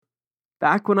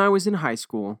Back when I was in high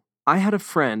school, I had a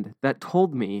friend that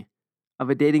told me of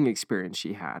a dating experience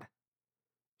she had.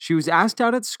 She was asked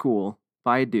out at school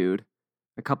by a dude,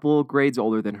 a couple grades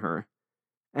older than her,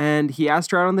 and he asked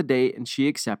her out on the date and she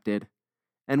accepted.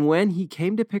 And when he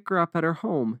came to pick her up at her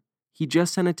home, he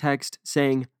just sent a text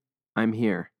saying, "I'm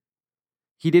here."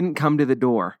 He didn't come to the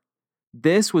door.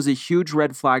 This was a huge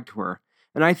red flag to her,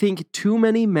 and I think too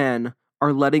many men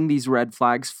are letting these red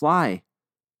flags fly.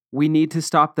 We need to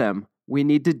stop them. We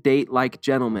need to date like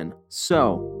gentlemen.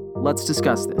 So, let's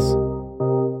discuss this.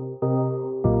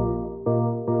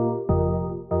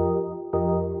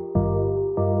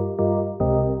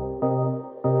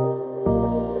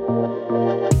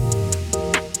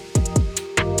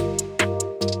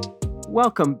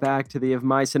 Welcome back to the Of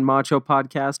Mice and Macho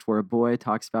podcast, where a boy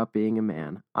talks about being a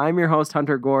man. I'm your host,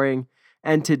 Hunter Goring,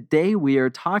 and today we are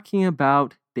talking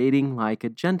about dating like a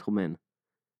gentleman.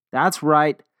 That's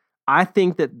right. I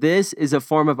think that this is a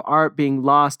form of art being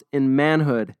lost in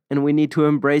manhood, and we need to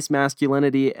embrace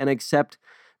masculinity and accept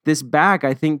this back.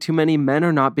 I think too many men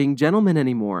are not being gentlemen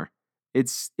anymore.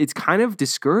 It's kind of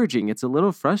discouraging. It's a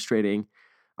little frustrating.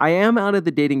 I am out of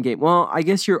the dating game. Well, I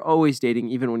guess you're always dating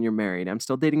even when you're married. I'm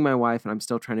still dating my wife, and I'm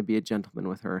still trying to be a gentleman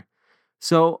with her.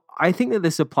 So I think that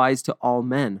this applies to all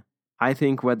men. I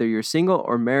think whether you're single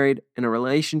or married, in a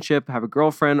relationship, have a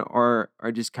girlfriend, or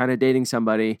are just kind of dating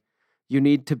somebody, you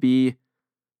need to be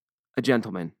a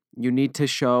gentleman. You need to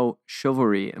show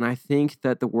chivalry. And I think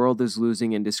that the world is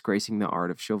losing and disgracing the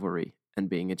art of chivalry and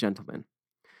being a gentleman.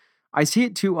 I see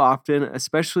it too often,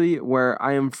 especially where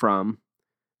I am from.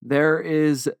 There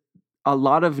is a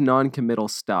lot of non-committal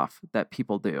stuff that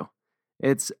people do.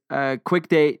 It's a quick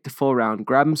date to full round,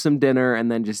 grab them some dinner,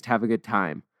 and then just have a good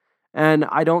time. And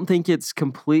I don't think it's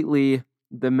completely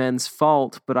the men's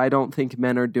fault, but I don't think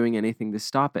men are doing anything to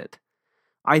stop it.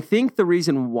 I think the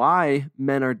reason why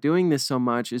men are doing this so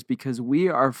much is because we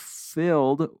are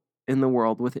filled in the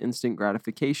world with instant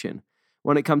gratification.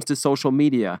 When it comes to social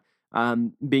media,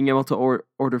 being able to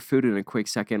order food in a quick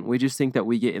second, we just think that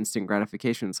we get instant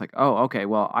gratification. It's like, oh, okay,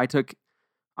 well, I took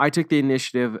the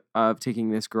initiative of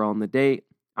taking this girl on the date.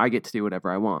 I get to do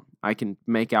whatever I want. I can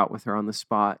make out with her on the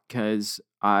spot because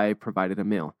I provided a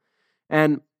meal.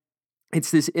 And it's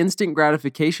this instant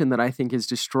gratification that I think is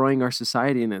destroying our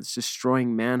society, and it's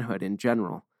destroying manhood in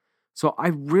general. So I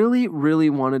really, really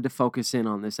wanted to focus in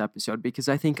on this episode because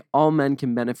I think all men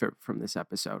can benefit from this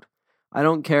episode. I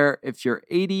don't care if you're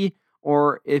 80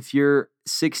 or if you're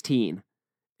 16.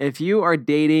 If you are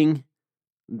dating,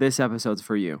 this episode's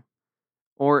for you.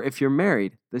 Or if you're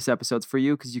married, this episode's for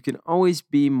you because you can always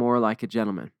be more like a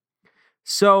gentleman.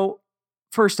 So,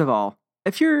 first of all,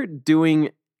 if you're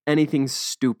doing anything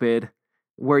stupid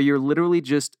where you're literally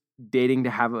just dating to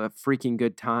have a freaking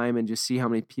good time and just see how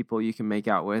many people you can make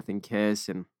out with and kiss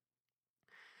and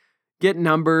get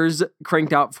numbers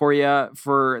cranked out for you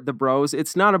for the bros,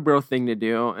 it's not a bro thing to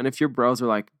do. And if your bros are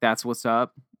like, that's what's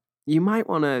up, you might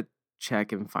want to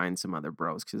check and find some other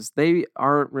bros because they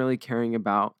aren't really caring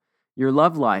about your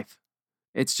love life.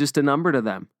 It's just a number to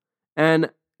them. And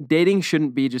dating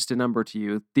shouldn't be just a number to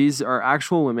you. These are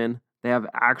actual women. They have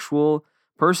actual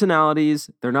personalities.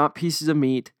 They're not pieces of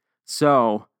meat.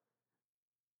 So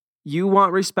you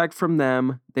want respect from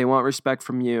them. They want respect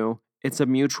from you. It's a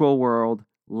mutual world.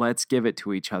 Let's give it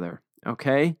to each other.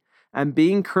 Okay? And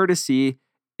being courtesy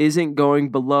isn't going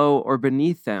below or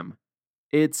beneath them.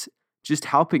 It's just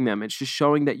helping them. It's just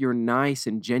showing that you're nice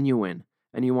and genuine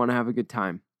and you want to have a good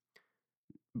time.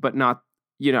 But not,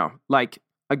 like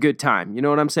a good time. You know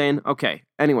what I'm saying? Okay.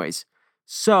 Anyways,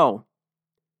 so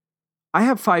I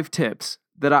have 5 tips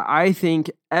that I think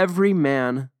every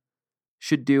man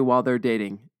should do while they're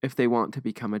dating if they want to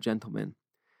become a gentleman.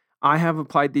 I have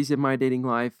applied these in my dating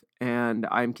life, and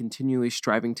I'm continually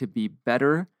striving to be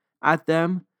better at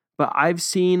them, but I've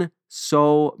seen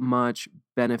so much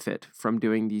benefit from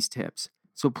doing these tips.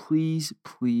 So please,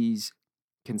 please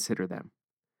consider them.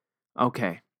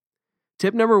 Okay.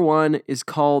 Tip number 1 is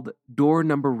called door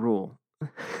number rule.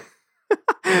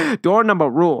 Door number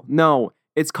rule. No,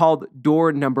 it's called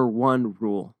door number 1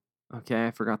 rule. Okay,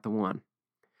 I forgot the 1.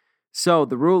 So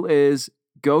the rule is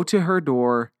go to her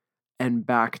door and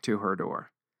back to her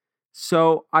door.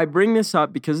 So I bring this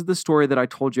up because of the story that I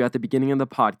told you at the beginning of the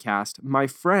podcast. My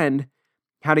friend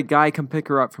had a guy come pick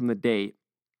her up from the date,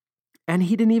 and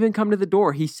he didn't even come to the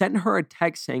door. He sent her a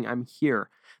text saying, "I'm here."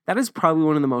 That is probably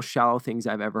one of the most shallow things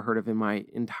I've ever heard of in my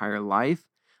entire life.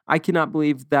 I cannot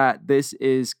believe that this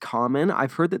is common.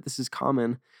 I've heard that this is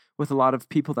common with a lot of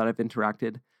people that I've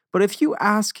interacted. But if you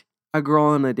ask a girl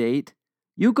on a date,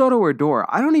 you go to her door.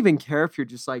 I don't even care if you're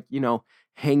just like,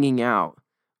 hanging out.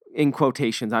 in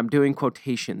quotations, I'm doing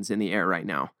quotations in the air right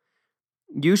now.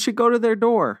 You should go to their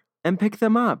door and pick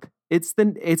them up. It's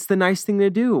the nice thing to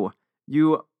do.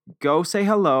 You go say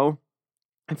hello.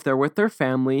 If they're with their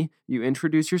family, you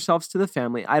introduce yourselves to the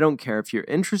family. I don't care if you're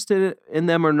interested in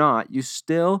them or not. You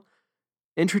still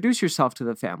introduce yourself to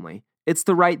the family. It's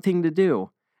the right thing to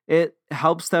do. It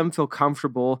helps them feel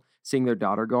comfortable seeing their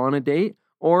daughter go on a date.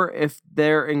 Or if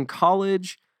they're in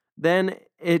college, then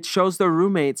it shows their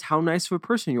roommates how nice of a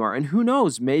person you are. And who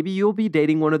knows, maybe you'll be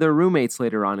dating one of their roommates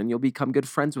later on and you'll become good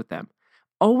friends with them.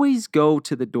 Always go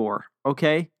to the door,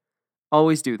 okay?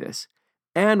 Always do this.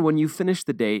 And when you finish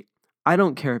the date, I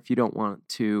don't care if you don't want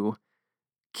to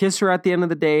kiss her at the end of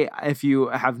the day. If you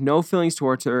have no feelings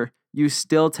towards her, you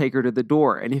still take her to the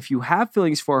door. And if you have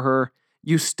feelings for her,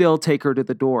 you still take her to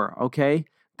the door, okay?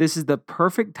 This is the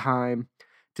perfect time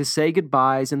to say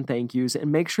goodbyes and thank yous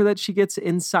and make sure that she gets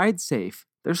inside safe.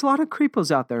 There's a lot of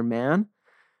creepos out there, man.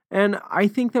 And I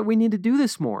think that we need to do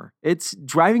this more. It's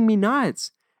driving me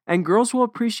nuts. And girls will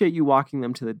appreciate you walking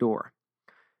them to the door.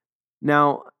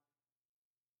 Now,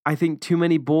 I think too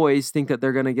many boys think that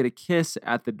they're going to get a kiss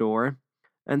at the door.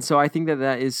 And so I think that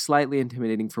that is slightly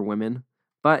intimidating for women.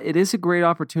 But it is a great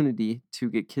opportunity to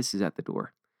get kisses at the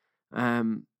door.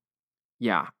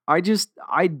 Yeah,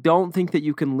 I don't think that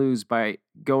you can lose by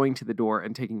going to the door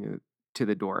and taking her to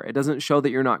the door. It doesn't show that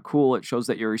you're not cool. It shows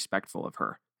that you're respectful of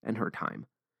her and her time.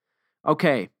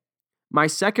 Okay, my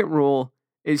second rule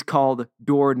is called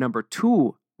door number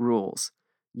 2 rules.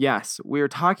 Yes, we are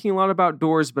talking a lot about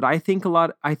doors, but I think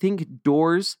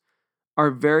doors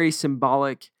are very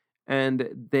symbolic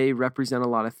and they represent a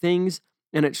lot of things.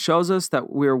 And it shows us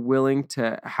that we're willing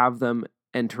to have them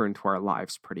enter into our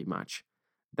lives pretty much.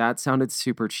 That sounded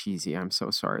super cheesy. I'm so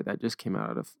sorry. That just came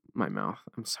out of my mouth.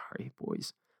 I'm sorry,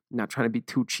 boys. I'm not trying to be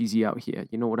too cheesy out here.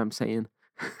 You know what I'm saying?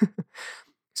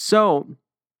 So,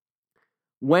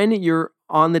 when you're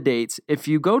on the dates, if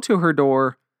you go to her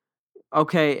door,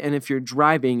 okay, and if you're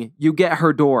driving, you get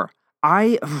her door.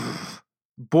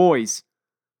 Boys,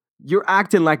 you're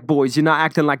acting like boys. You're not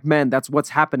acting like men. That's what's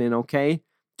happening, okay?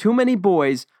 Too many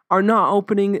boys are not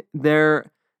opening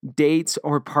their dates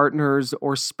or partners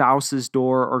or spouse's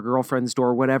door or girlfriend's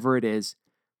door, whatever it is.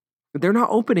 They're not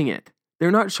opening it.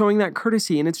 They're not showing that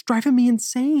courtesy, and it's driving me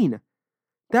insane.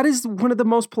 That is one of the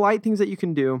most polite things that you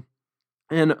can do.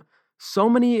 And so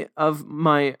many of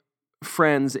my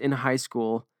friends in high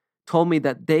school told me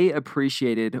that they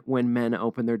appreciated when men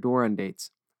open their door on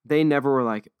dates. They never were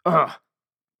like, ugh,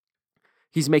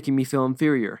 he's making me feel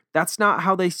inferior. That's not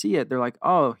how they see it. They're like,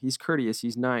 oh, he's courteous,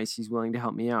 he's nice, he's willing to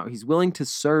help me out, he's willing to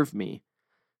serve me.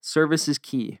 Service is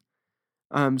key.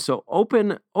 So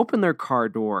open their car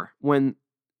door when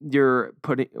you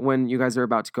guys are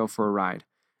about to go for a ride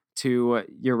to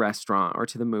your restaurant or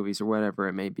to the movies or whatever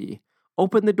it may be.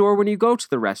 Open the door when you go to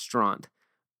the restaurant.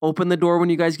 Open the door when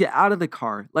you guys get out of the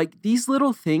car. Like, these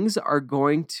little things are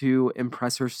going to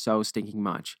impress her so stinking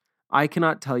much. I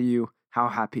cannot tell you how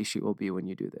happy she will be when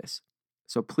you do this.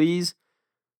 So please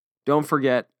don't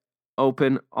forget,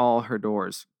 open all her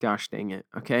doors. Gosh dang it,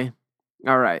 okay?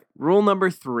 All right, rule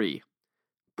number 3.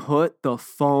 Put the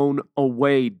phone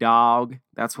away, dog.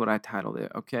 That's what I titled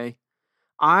it, okay?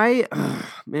 I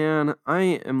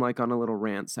am like on a little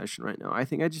rant session right now. I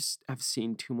think I just have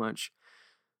seen too much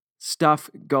stuff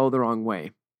go the wrong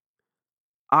way.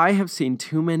 I have seen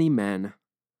too many men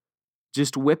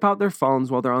just whip out their phones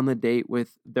while they're on the date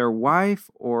with their wife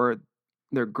or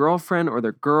their girlfriend or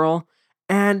their girl,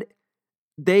 and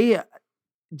they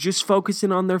just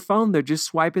focusing on their phone. They're just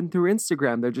swiping through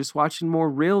Instagram. They're just watching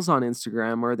more reels on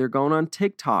Instagram, or they're going on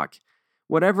TikTok,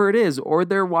 whatever it is, or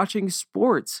they're watching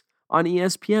sports on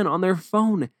ESPN on their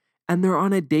phone, and they're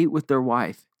on a date with their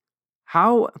wife.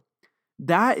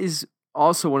 That is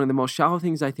also one of the most shallow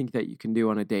things I think that you can do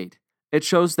on a date. It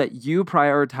shows that you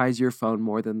prioritize your phone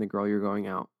more than the girl you're going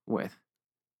out with.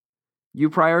 You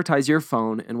prioritize your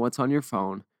phone and what's on your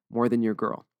phone more than your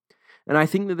girl. And I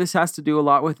think that this has to do a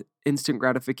lot with instant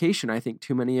gratification. I think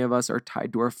too many of us are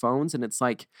tied to our phones, and it's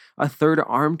like a third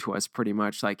arm to us pretty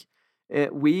much.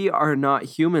 We are not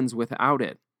humans without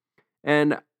it.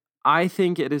 And I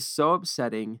think it is so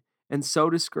upsetting and so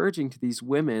discouraging to these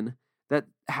women that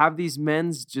have these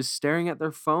men just staring at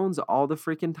their phones all the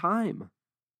freaking time.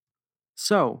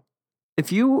 So,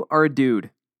 if you are a dude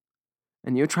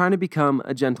and you're trying to become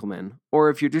a gentleman, or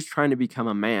if you're just trying to become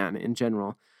a man in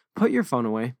general, put your phone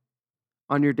away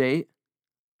on your date.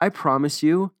 I promise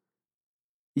you,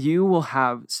 you will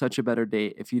have such a better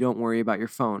date if you don't worry about your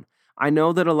phone. I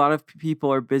know that a lot of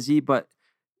people are busy, but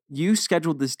you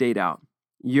scheduled this date out.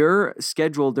 Your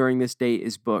schedule during this date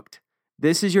is booked.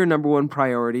 This is your number one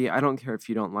priority. I don't care if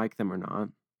you don't like them or not.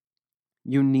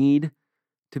 You need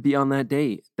to be on that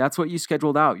date. That's what you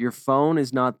scheduled out. Your phone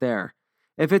is not there.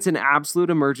 If it's an absolute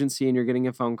emergency and you're getting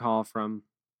a phone call from,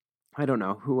 I don't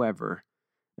know, whoever,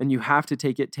 and you have to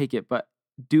take it, take it. But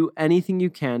do anything you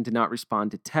can to not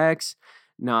respond to texts,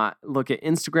 not look at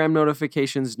Instagram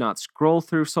notifications, not scroll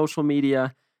through social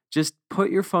media. Just put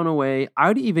your phone away. I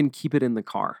would even keep it in the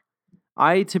car.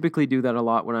 I typically do that a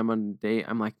lot when I'm on a date.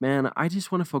 I'm like, man, I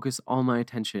just want to focus all my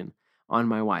attention on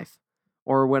my wife.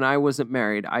 Or when I wasn't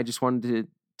married, I just wanted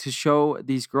to show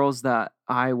these girls that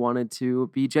I wanted to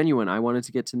be genuine. I wanted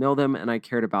to get to know them and I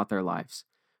cared about their lives.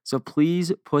 So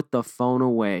please put the phone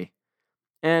away.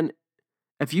 And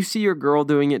if you see your girl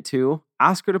doing it too,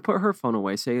 ask her to put her phone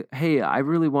away. Say, hey, I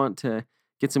really want to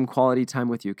get some quality time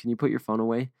with you. Can you put your phone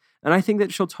away? And I think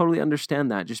that she'll totally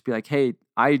understand that. Just be like, hey,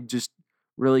 I just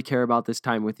really care about this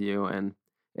time with you and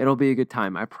it'll be a good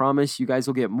time. I promise you guys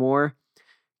will get more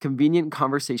convenient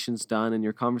conversations done and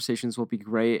your conversations will be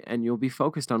great and you'll be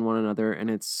focused on one another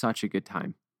and it's such a good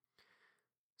time.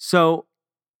 So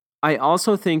I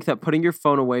also think that putting your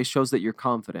phone away shows that you're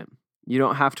confident. You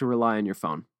don't have to rely on your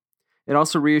phone. It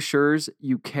also reassures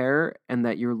you care and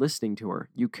that you're listening to her.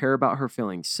 You care about her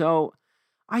feelings. So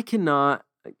I cannot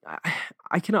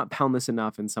pound this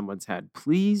enough in someone's head.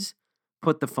 Please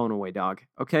put the phone away, dog.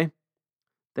 Okay?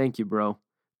 Thank you, bro.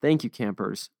 Thank you,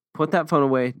 campers. Put that phone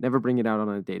away. Never bring it out on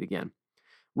a date again.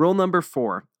 Rule number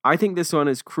 4. I think this one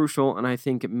is crucial, and I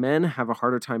think men have a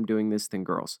harder time doing this than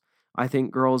girls. I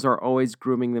think girls are always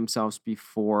grooming themselves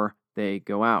before they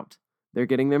go out. They're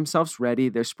getting themselves ready.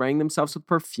 They're spraying themselves with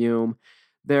perfume.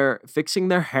 They're fixing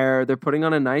their hair. They're putting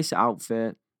on a nice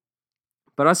outfit.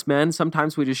 But us men,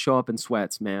 sometimes we just show up in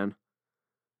sweats, man,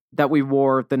 that we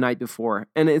wore the night before.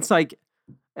 And it's like,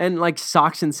 and like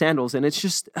socks and sandals. And it's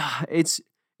just, it's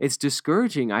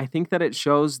discouraging. I think that it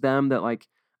shows them that like,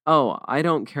 oh, I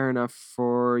don't care enough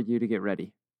for you to get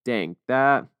ready. Dang,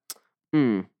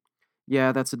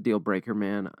 yeah, that's a deal breaker,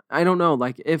 man. I don't know.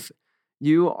 Like if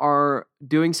you are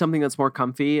doing something that's more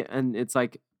comfy and it's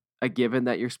like a given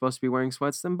that you're supposed to be wearing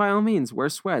sweats, then by all means, wear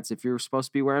sweats. If you're supposed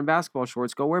to be wearing basketball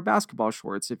shorts, go wear basketball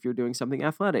shorts if you're doing something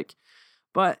athletic.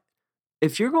 But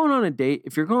if you're going on a date,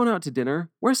 if you're going out to dinner,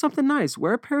 wear something nice.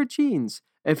 Wear a pair of jeans.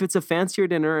 If it's a fancier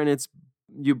dinner and it's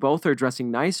you both are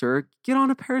dressing nicer, get on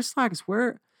a pair of slacks.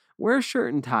 Wear a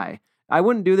shirt and tie. I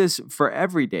wouldn't do this for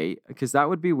every date because that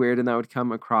would be weird and that would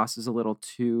come across as a little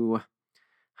too,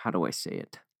 how do I say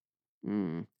it?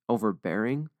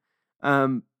 Overbearing.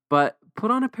 But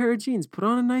put on a pair of jeans, put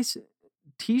on a nice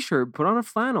t-shirt, put on a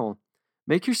flannel.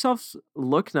 Make yourself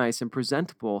look nice and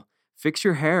presentable. Fix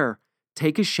your hair,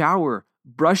 take a shower,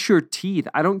 brush your teeth.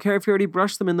 I don't care if you already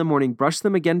brushed them in the morning. Brush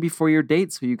them again before your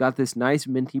date so you got this nice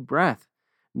minty breath.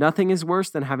 Nothing is worse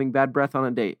than having bad breath on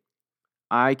a date.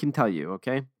 I can tell you,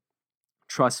 okay?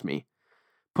 Trust me.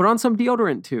 Put on some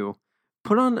deodorant too.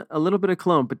 Put on a little bit of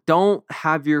cologne, but don't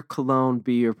have your cologne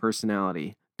be your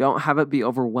personality. Don't have it be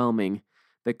overwhelming.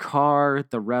 The car,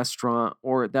 the restaurant,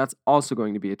 or that's also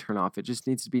going to be a turnoff. It just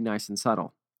needs to be nice and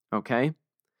subtle, okay?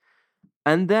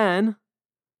 And then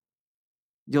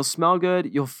you'll smell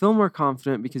good. You'll feel more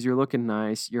confident because you're looking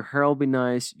nice. Your hair will be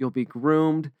nice. You'll be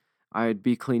groomed. I'd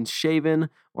be clean shaven,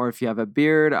 or if you have a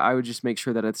beard, I would just make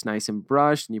sure that it's nice and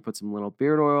brushed and you put some little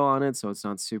beard oil on it so it's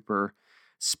not super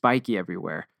spiky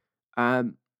everywhere.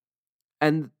 And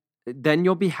then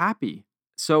you'll be happy.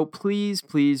 So please,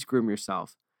 please groom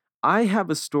yourself. I have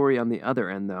a story on the other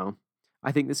end, though.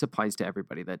 I think this applies to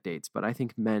everybody that dates, but I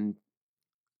think men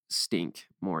stink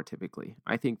more typically.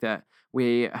 I think that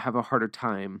we have a harder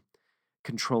time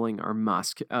controlling our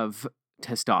musk of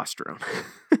testosterone.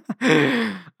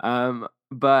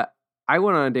 But I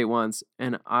went on a date once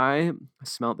and I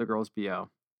smelt the girl's BO.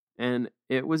 And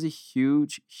it was a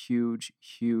huge, huge,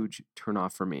 huge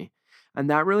turnoff for me. And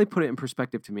that really put it in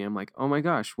perspective to me. I'm like, oh my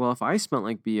gosh, well, if I smelled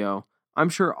like BO, I'm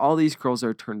sure all these girls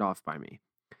are turned off by me.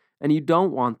 And you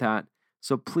don't want that.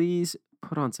 So please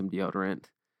put on some deodorant.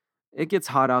 It gets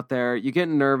hot out there. You get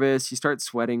nervous. You start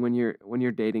sweating when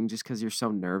you're dating just because you're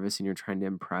so nervous and you're trying to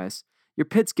impress. Your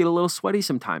pits get a little sweaty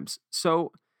sometimes.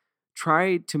 So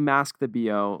try to mask the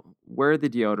BO, wear the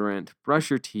deodorant, brush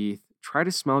your teeth, try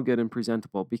to smell good and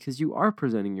presentable because you are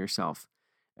presenting yourself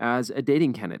as a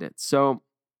dating candidate. So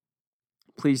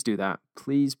please do that.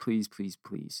 Please, please, please,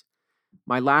 please.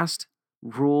 My last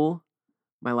rule,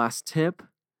 my last tip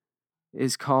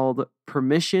is called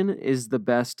permission is the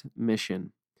best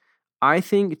mission. I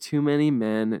think too many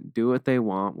men do what they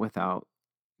want without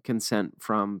consent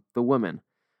from the woman,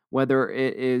 whether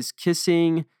it is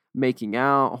kissing, making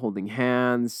out, holding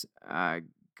hands,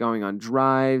 going on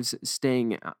drives,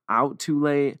 staying out too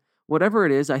late, whatever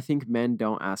it is, I think men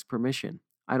don't ask permission.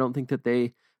 I don't think that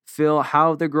they feel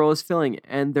how the girl is feeling,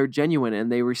 and they're genuine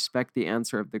and they respect the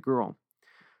answer of the girl.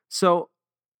 So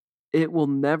it will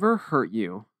never hurt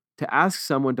you to ask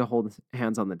someone to hold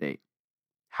hands on the date.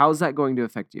 How's that going to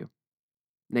affect you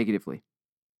negatively?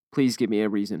 Please give me a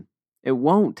reason. It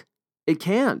won't. It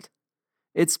can't.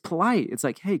 It's polite. It's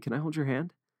like, hey, can I hold your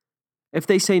hand? If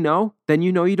they say no, then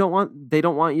you know they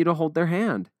don't want you to hold their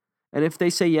hand. And if they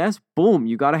say yes, boom,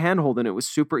 you got a handhold and it was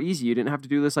super easy. You didn't have to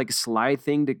do this like slide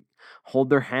thing to hold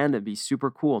their hand and be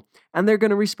super cool. And they're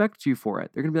going to respect you for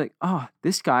it. They're going to be like, oh,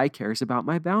 this guy cares about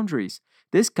my boundaries.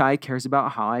 This guy cares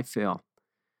about how I feel.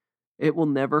 It will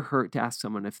never hurt to ask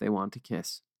someone if they want to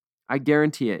kiss. I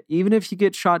guarantee it. Even if you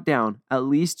get shot down, at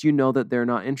least you know that they're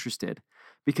not interested.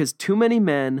 Because too many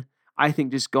men, I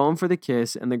think, just go in for the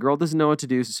kiss and the girl doesn't know what to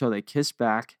do, so they kiss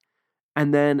back.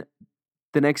 And then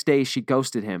the next day she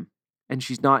ghosted him and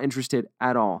she's not interested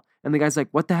at all. And the guy's like,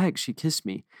 what the heck? She kissed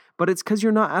me. But it's because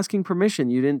you're not asking permission.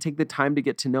 You didn't take the time to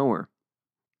get to know her.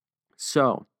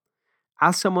 So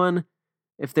ask someone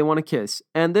if they want to kiss.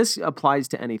 And this applies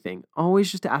to anything.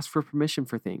 Always just ask for permission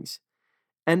for things.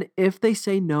 And if they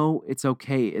say no, it's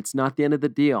okay. It's not the end of the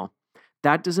deal.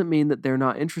 That doesn't mean that they're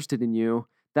not interested in you.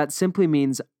 That simply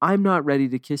means I'm not ready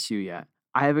to kiss you yet.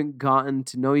 I haven't gotten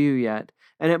to know you yet.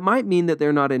 And it might mean that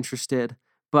they're not interested,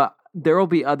 but there will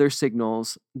be other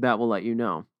signals that will let you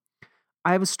know.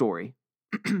 I have a story,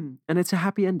 and it's a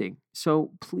happy ending,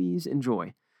 so please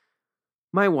enjoy.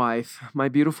 My wife, my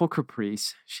beautiful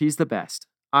Caprice, she's the best.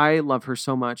 I love her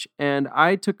so much, and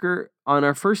I took her on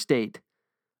our first date.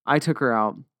 I took her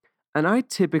out, and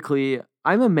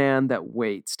I'm a man that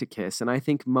waits to kiss, and I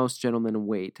think most gentlemen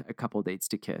wait a couple dates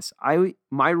to kiss.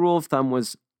 My rule of thumb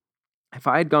was if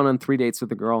I had gone on 3 dates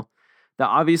with a girl, that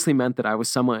obviously meant that I was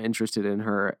somewhat interested in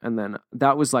her, and then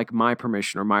that was like my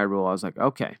permission or my rule. I was like,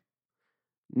 okay,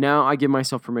 now I give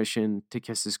myself permission to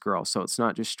kiss this girl, so it's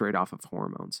not just straight off of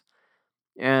hormones.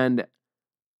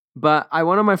 But I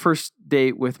went on my first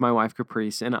date with my wife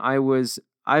Caprice, and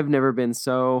I've never been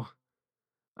so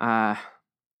I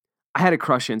had a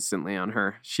crush instantly on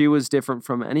her. She was different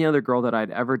from any other girl that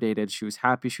I'd ever dated. She was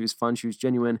happy, she was fun, she was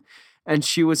genuine, and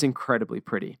she was incredibly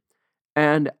pretty.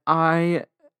 And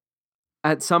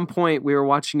at some point, we were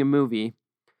watching a movie,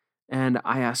 and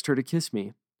I asked her to kiss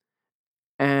me.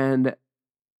 And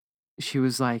she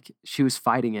was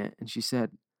fighting it, and she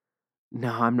said,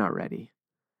 no, I'm not ready.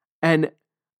 And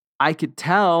I could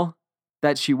tell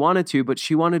that she wanted to, but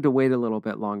she wanted to wait a little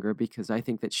bit longer because I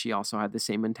think that she also had the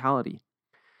same mentality.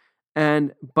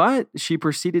 But she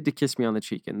proceeded to kiss me on the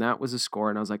cheek, and that was a score.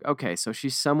 And I was like, okay, so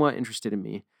she's somewhat interested in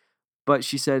me. But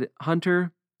she said,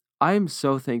 Hunter, I am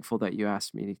so thankful that you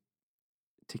asked me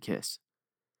to kiss.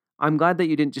 I'm glad that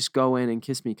you didn't just go in and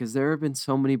kiss me, because there have been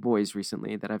so many boys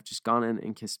recently that have just gone in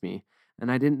and kissed me,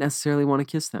 and I didn't necessarily want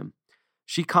to kiss them.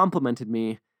 She complimented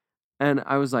me, and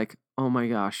I was like, oh my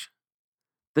gosh,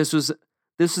 this is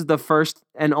the first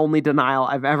and only denial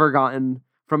I've ever gotten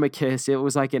from a kiss. It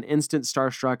was like an instant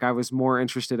starstruck. I was more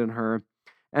interested in her,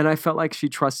 and I felt like she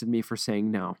trusted me for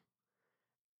saying no.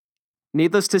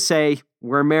 Needless to say,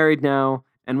 we're married now,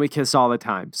 and we kiss all the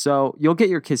time. So you'll get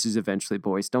your kisses eventually,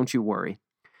 boys. Don't you worry.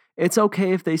 It's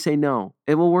okay if they say no.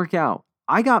 It will work out.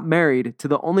 I got married to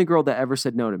the only girl that ever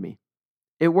said no to me.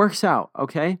 It works out,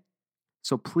 okay?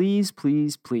 So please,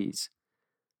 please, please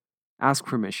ask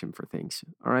permission for things.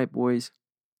 All right, boys?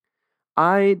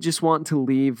 I just want to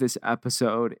leave this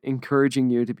episode encouraging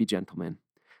you to be gentlemen.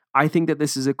 I think that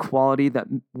this is a quality that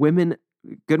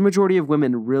good majority of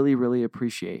women really, really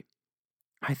appreciate.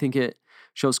 I think it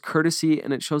shows courtesy,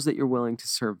 and it shows that you're willing to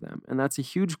serve them. And that's a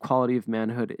huge quality of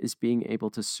manhood, is being able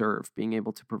to serve, being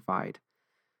able to provide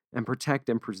and protect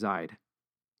and preside.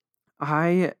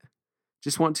 I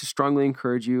just want to strongly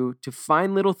encourage you to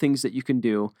find little things that you can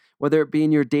do, whether it be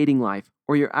in your dating life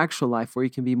or your actual life, where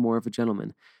you can be more of a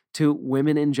gentleman to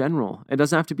women in general. It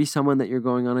doesn't have to be someone that you're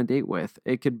going on a date with.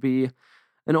 It could be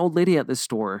an old lady at the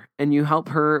store, and you help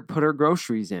her put her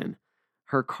groceries in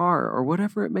her car or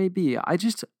whatever it may be.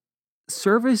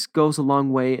 Service goes a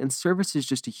long way, and service is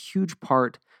just a huge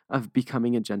part of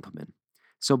becoming a gentleman.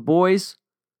 So boys,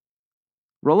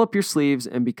 roll up your sleeves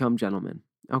and become gentlemen,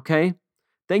 okay?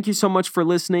 Thank you so much for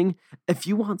listening. If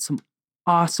you want some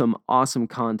awesome, awesome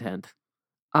content,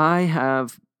 I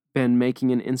have been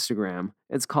making an Instagram.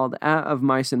 It's called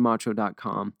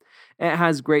 @ofmiceandmacho.com. It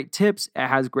has great tips. It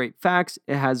has great facts.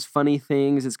 It has funny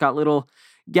things. It's got little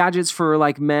gadgets for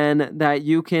like men that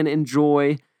you can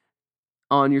enjoy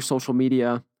on your social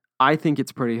media. I think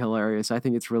it's pretty hilarious. I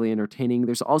think it's really entertaining.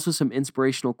 There's also some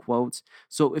inspirational quotes.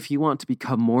 So if you want to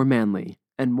become more manly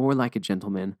and more like a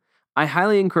gentleman, I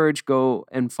highly encourage go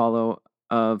and follow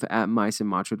of at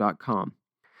miceandmacho.com.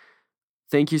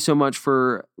 Thank you so much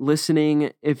for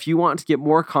listening. If you want to get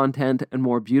more content and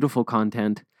more beautiful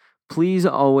content, please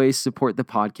always support the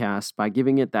podcast by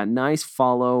giving it that nice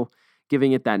follow,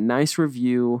 giving it that nice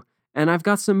review. And I've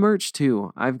got some merch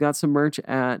too. I've got some merch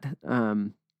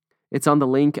it's on the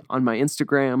link on my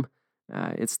Instagram.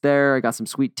 It's there. I got some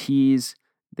sweet teas.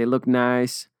 They look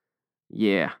nice.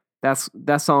 Yeah,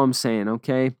 that's all I'm saying,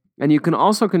 okay? And you can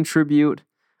also contribute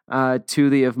to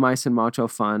the Of Mice and Macho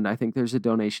Fund. I think there's a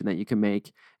donation that you can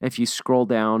make if you scroll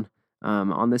down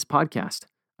on this podcast.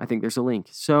 I think there's a link.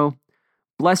 So,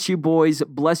 bless you, boys.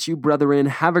 Bless you, brethren.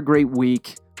 Have a great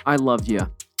week. I love you.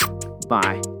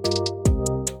 Bye.